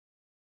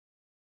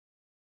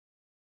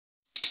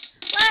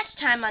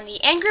time on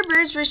the Angry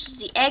Birds versus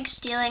the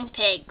egg-stealing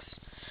pigs.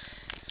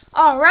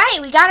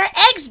 Alright, we got our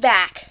eggs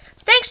back.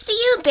 Thanks to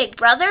you, Big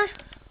Brother.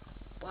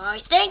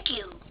 Why, thank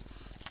you.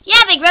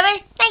 Yeah, Big Brother,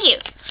 thank you.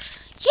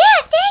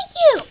 Yeah, thank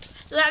you.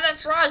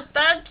 That's right,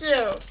 thank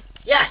you.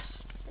 Yes.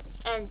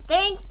 And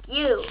thank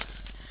you.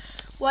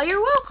 Well,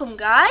 you're welcome,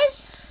 guys.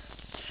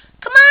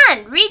 Come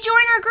on,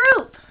 rejoin our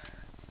group.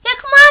 Yeah,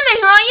 come on,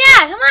 Michael.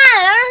 Yeah, come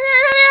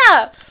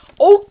on.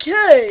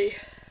 Okay.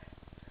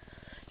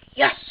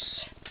 Yes,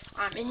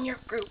 I'm in your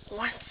group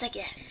once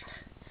again.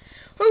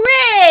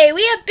 Hooray!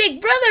 We have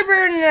Big Brother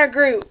Bird in our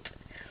group.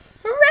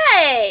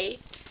 Hooray!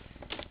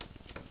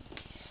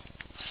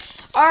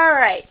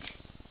 Alright.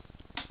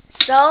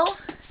 So,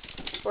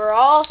 we're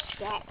all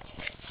set.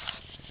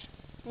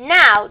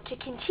 Now, to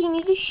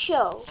continue the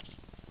show.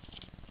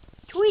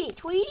 Tweety,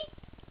 Tweety,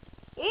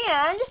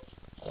 and...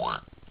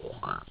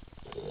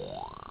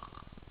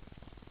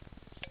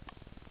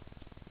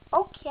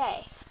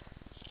 Okay.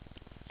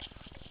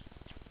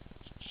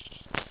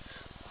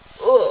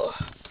 Ugh,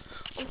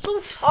 I'm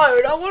so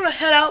tired. I want to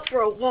head out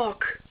for a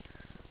walk.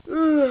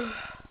 Ugh.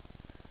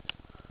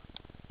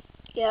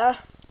 Yeah?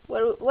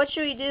 What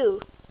should we do?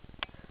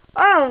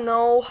 I don't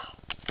know.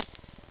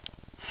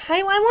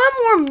 I want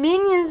more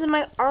minions in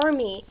my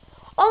army.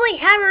 All I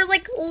have are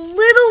like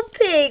little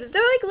pigs.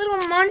 They're like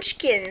little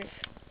munchkins.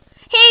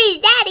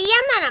 Hey, Daddy,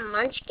 I'm not a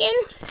munchkin.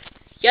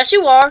 Yes,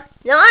 you are.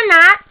 No, I'm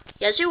not.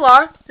 Yes, you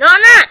are. No,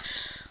 I'm not.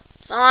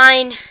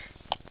 Fine.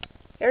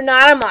 You're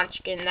not a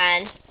munchkin,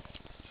 then.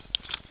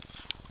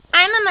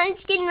 I'm a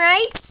munchkin,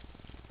 right?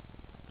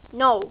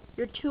 No,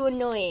 you're too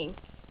annoying.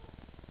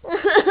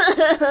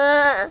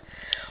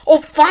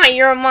 Oh, fine,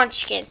 you're a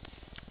munchkin.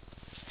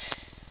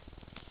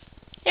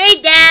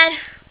 Hey, Dad.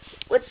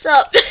 What's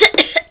up?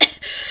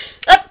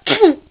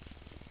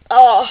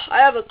 Oh, I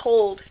have a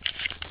cold.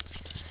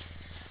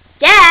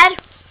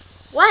 Dad?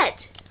 What?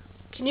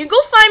 Can you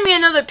go find me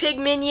another pig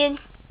minion?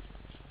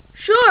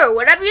 Sure,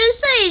 whatever you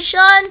say,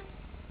 Sean.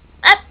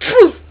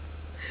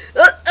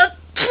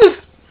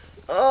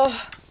 Oh,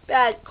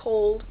 bad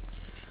cold.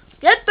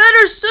 Get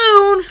better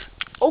soon.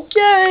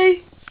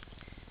 Okay.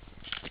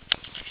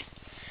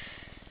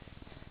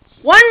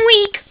 1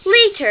 week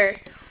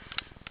later.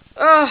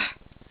 I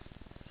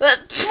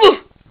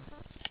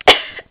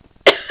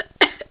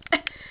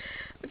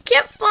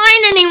Can't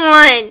find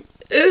anyone.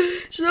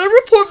 Should I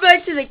report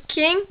back to the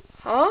king?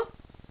 Huh?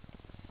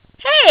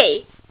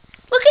 Hey,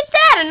 look at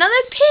that,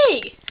 another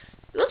pig.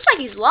 It looks like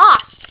he's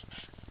lost.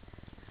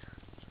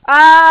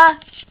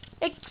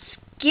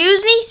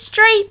 Excuse me,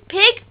 stray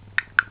pig?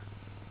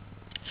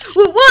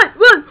 What?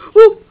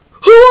 Who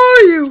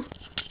are you?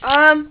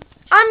 I'm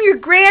your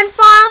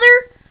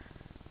grandfather.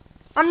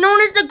 I'm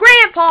known as the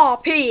Grandpa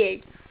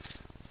Pig.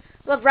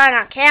 Love riding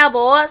on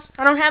cowboys.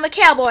 I don't have a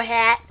cowboy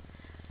hat.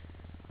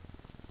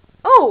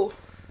 Oh,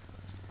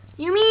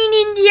 you mean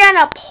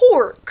Indiana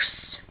Porks?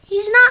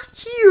 He's not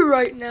here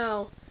right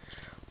now.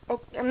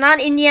 Oh, I'm not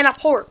Indiana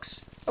Porks.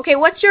 Okay,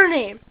 what's your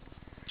name?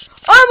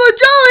 I'm a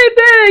Jolly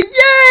Pig!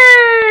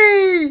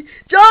 Yay!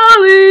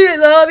 Jolly! I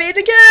love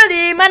eating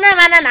candy!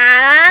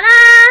 Ma-na-na-na-na-na!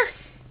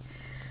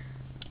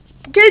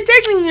 Okay,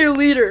 take me to your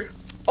leader.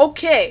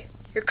 Okay,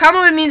 you're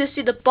coming with me to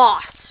see the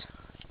boss.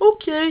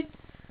 Okay.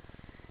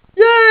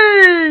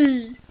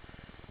 Yay!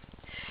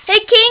 Hey,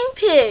 King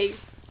Pig.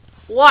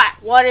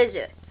 What? What is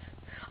it?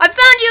 I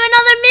found you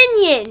another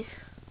minion.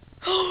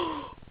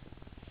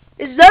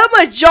 Is that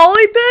my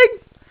Jolly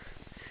Pig?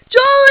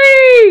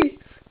 Jolly!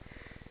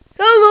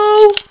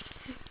 Hello.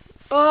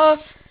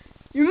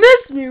 You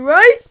missed me,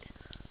 right?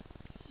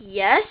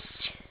 Yes.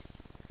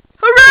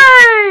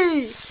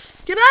 Hooray!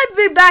 Can I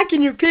be back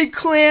in your pig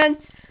clan?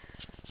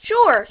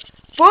 Sure.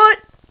 But,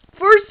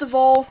 first of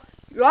all,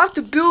 you have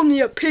to build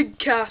me a pig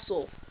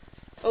castle.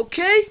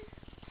 Okay?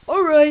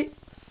 Alright.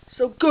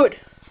 So good.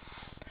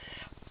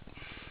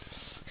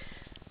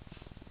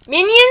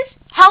 Minions,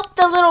 help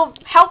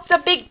the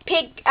big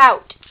pig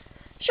out.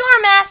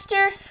 Sure,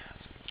 Master.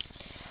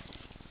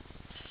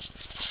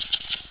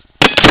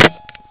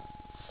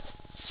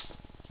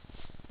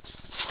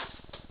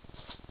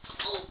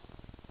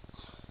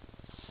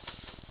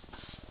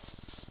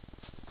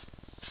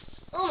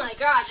 Oh my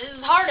God, this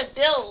is hard to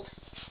build.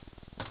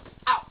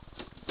 Ow.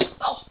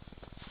 Oh.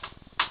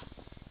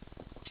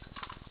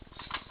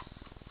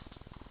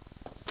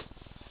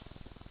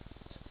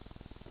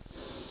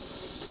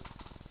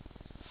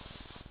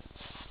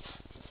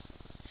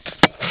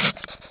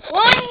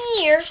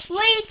 Years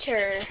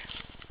later.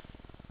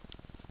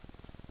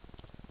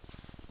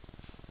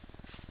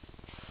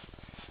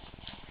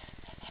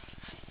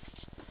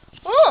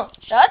 Oh,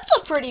 that's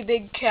a pretty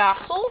big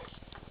castle.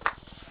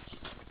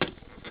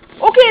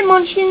 Okay,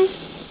 munchkins.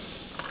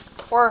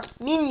 Or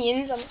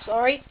minions, I'm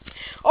sorry.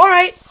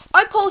 Alright,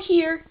 I call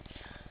here,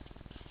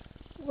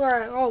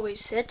 where I always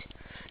sit.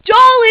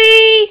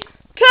 Jolly!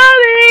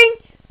 Coming!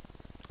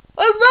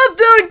 I love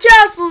building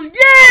castles!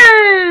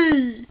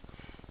 Yay!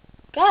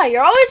 God,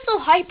 you're always so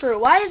hyper.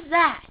 Why is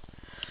that?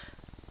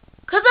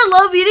 'Cause I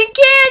love eating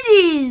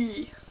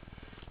candy!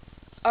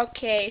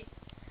 Okay.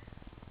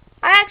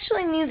 I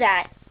actually knew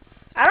that.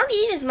 I don't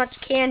eat as much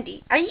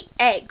candy. I eat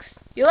eggs.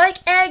 You like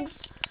eggs?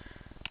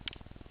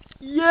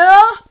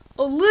 Yeah,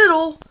 a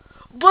little,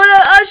 but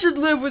I should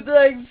live with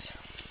eggs.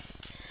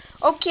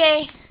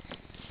 Okay.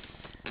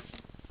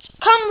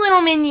 Come,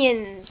 little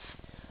minions.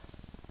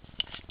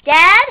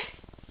 Dad?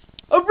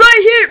 I'm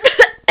right here.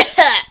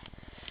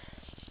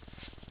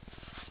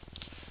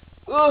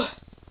 Ugh.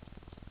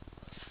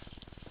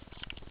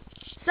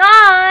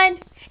 Son!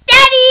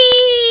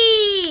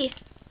 Daddy!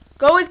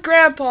 Go with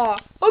Grandpa.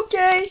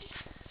 Okay.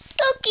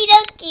 Okie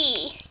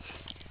dokie.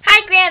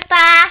 Hi,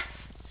 Grandpa.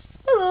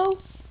 Hello.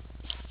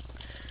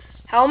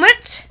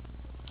 Helmet?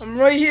 I'm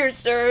right here,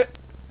 sir.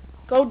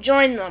 Go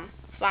join them.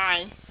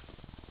 Fine.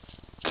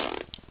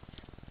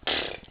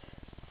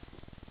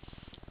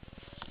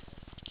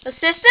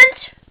 Assistant?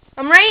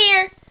 I'm right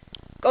here.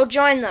 Go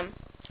join them.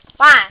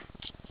 Fine.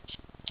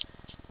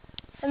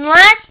 And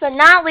last but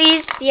not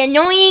least, the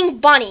annoying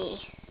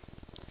bunny.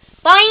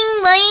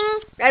 Boing, boing.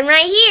 I'm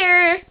right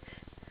here.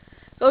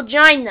 Go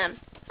join them.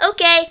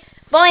 Okay.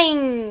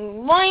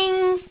 Boing,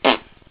 boing.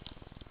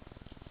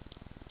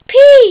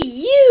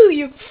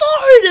 You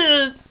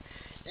farted!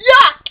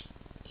 Yuck!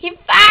 He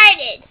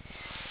farted.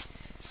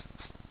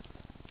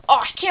 Oh,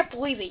 I can't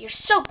believe it. You're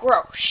so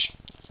gross.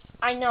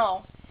 I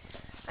know.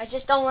 I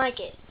just don't like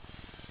it.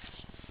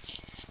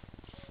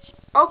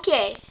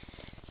 Okay.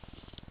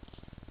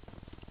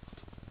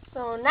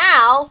 So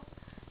now,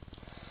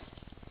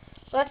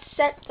 let's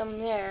set them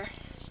there.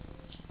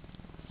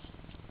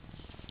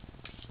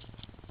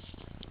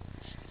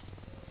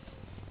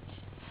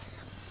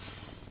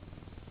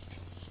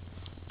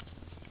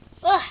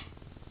 Ugh.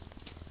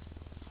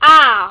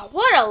 Ah,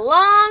 what a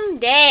long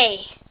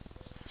day.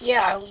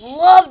 Yeah, I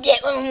loved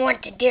it when we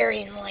went to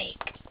Darien Lake.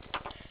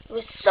 It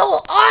was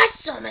so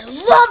awesome. I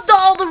loved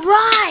all the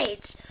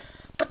rides.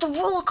 But the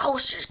roller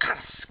coasters kind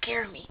of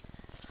scare me.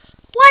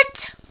 What?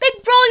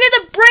 Big bro, you're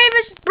the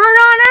bravest bird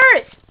on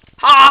earth.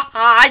 Ha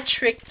ha, I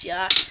tricked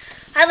ya.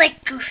 I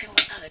like goofing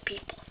with other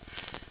people.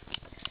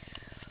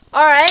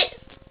 Alright,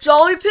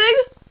 Jolly Pig,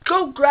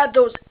 go grab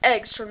those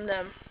eggs from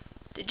them.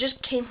 They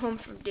just came home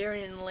from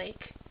Darien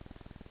Lake.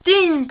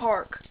 Theme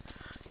park.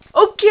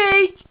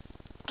 Okay.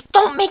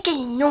 Don't make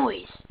any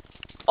noise.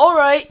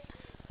 Alright.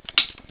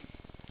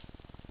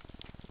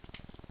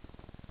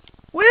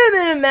 Wait a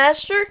minute,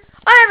 Master.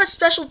 I have a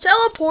special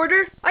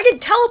teleporter. I can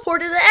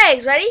teleport to the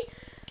eggs. Ready?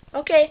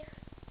 Okay.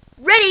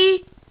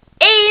 Ready.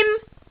 Aim.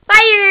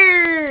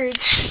 Fire.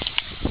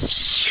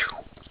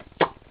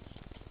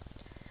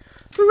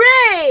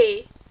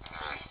 Hooray!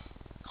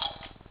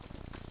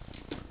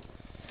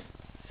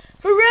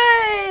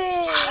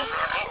 Hooray!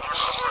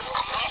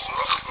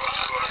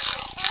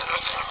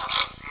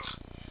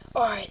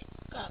 Alright,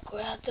 gotta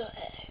grab the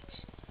eggs.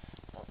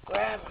 I'll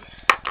grab them.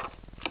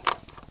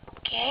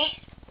 Okay.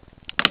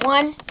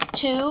 1,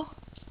 2,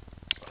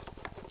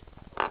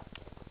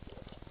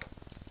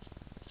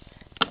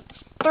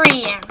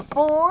 3, and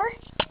 4,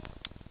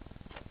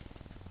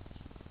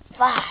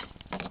 5.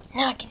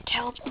 Now I can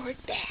teleport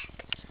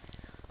back.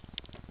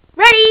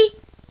 Ready,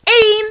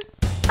 aim,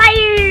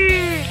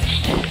 fire!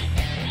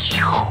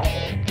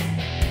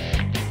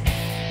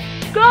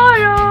 Got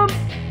him!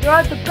 You're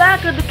at the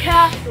back of the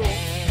castle.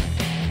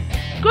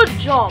 Good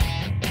job.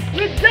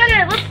 We did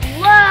it! Let's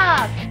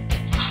laugh!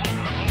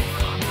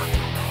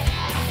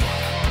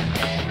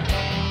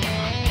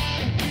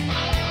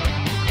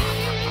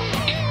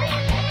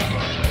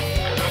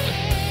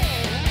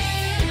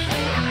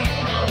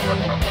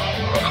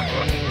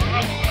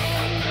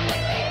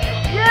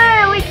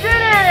 Yeah, we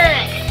did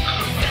it!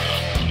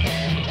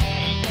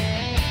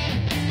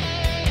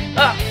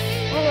 I'm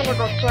gonna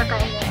go check on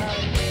the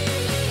eggs.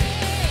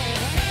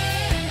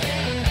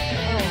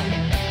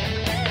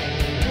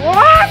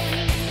 What?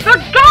 The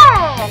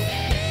dog!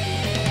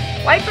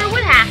 Wiper,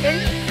 what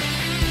happened?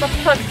 The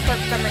puss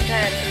pushed them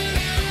again.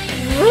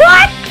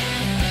 What?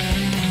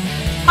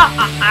 Ha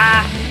ha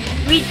ha!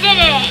 We did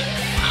it!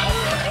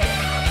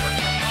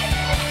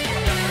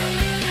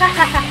 Ha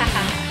ha ha ha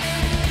ha!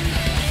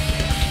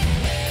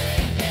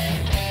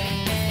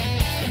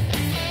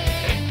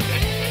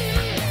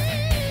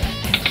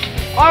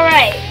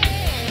 Alright.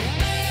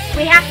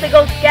 We have to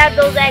go stab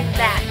those eggs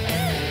back.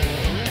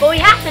 But we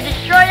have to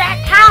destroy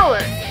that tower.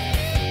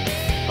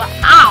 But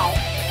how?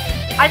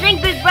 I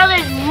think Big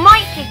Brothers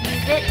might could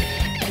use it.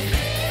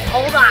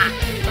 Hold on.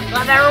 Let's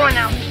let everyone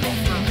else go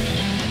first.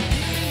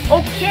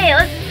 Okay,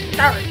 let's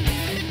start.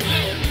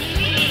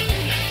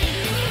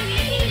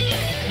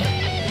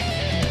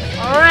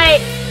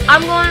 Alright,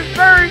 I'm going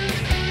first.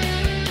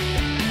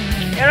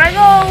 Here I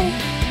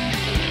go.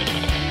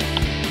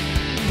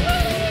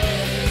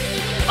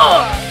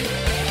 Oh!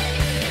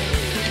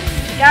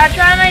 Gotta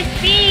try my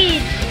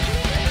speed.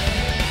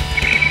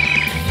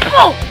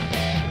 Oh!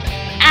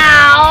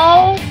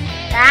 Ow!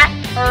 That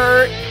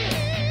hurt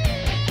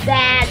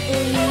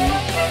badly.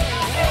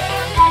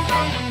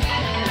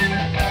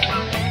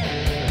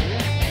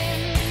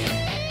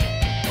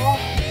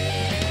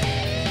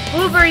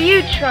 Hoover,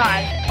 you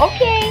try.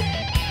 Okay.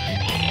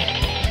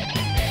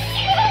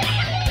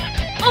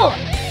 Oh!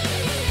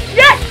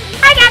 Yes!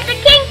 I got the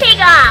king pig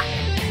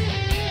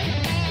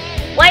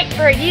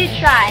you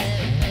try.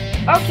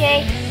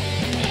 Okay.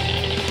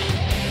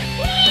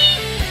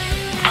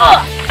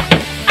 Oh!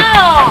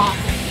 Oh!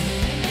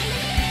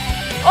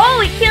 Oh,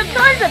 we killed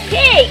tons of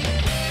pigs!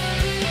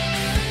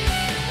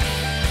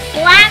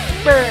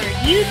 Blackbird,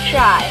 you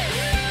try.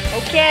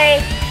 Okay,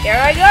 here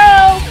I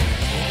go.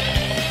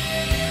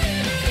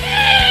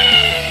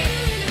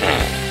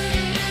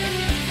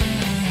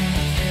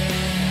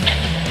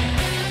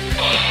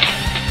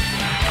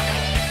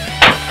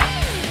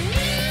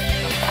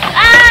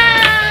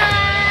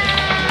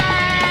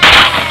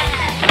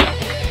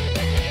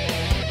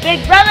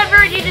 Big brother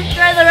bird, you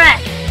destroy the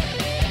rest.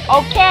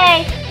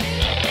 Okay.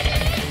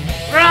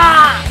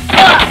 Rah!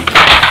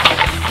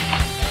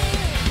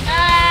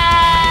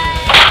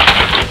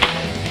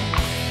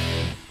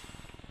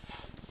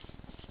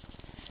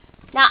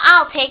 Now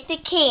I'll take the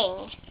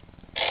king.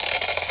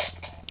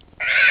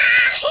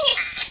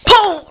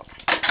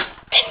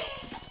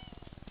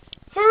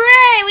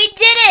 Hooray, we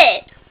did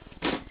it!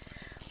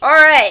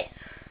 Alright.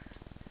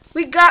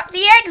 We got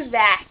the eggs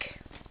back.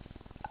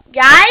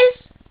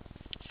 Guys?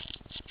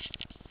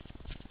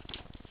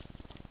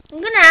 I'm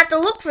gonna have to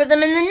look for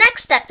them in the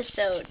next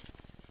episode.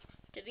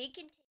 To be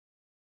continued.